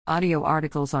Audio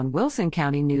articles on Wilson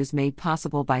County News made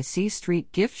possible by C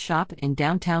Street Gift Shop in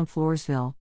downtown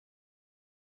Floresville.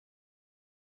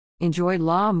 Enjoy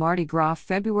Mardi Gras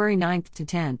February 9th to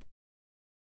 10th.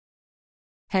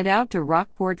 Head out to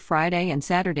Rockport Friday and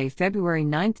Saturday, February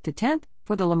 9th to 10th,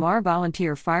 for the Lamar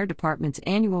Volunteer Fire Department's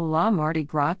annual Mardi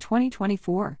Gras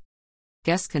 2024.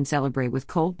 Guests can celebrate with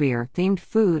cold beer, themed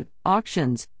food,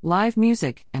 auctions, live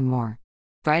music, and more.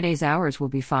 Friday's hours will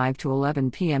be 5 to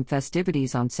 11 p.m.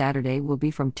 Festivities on Saturday will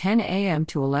be from 10 a.m.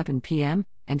 to 11 p.m.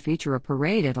 and feature a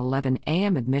parade at 11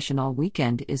 a.m. Admission all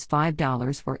weekend is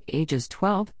 $5 for ages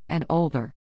 12 and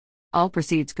older. All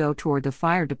proceeds go toward the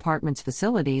fire department's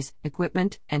facilities,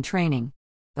 equipment, and training.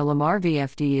 The Lamar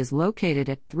VFD is located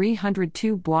at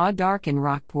 302 Bois d'Arc in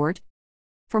Rockport.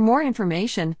 For more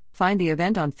information, find the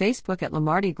event on Facebook at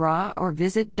Mardi Gras or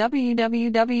visit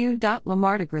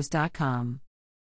www.lamardigras.com.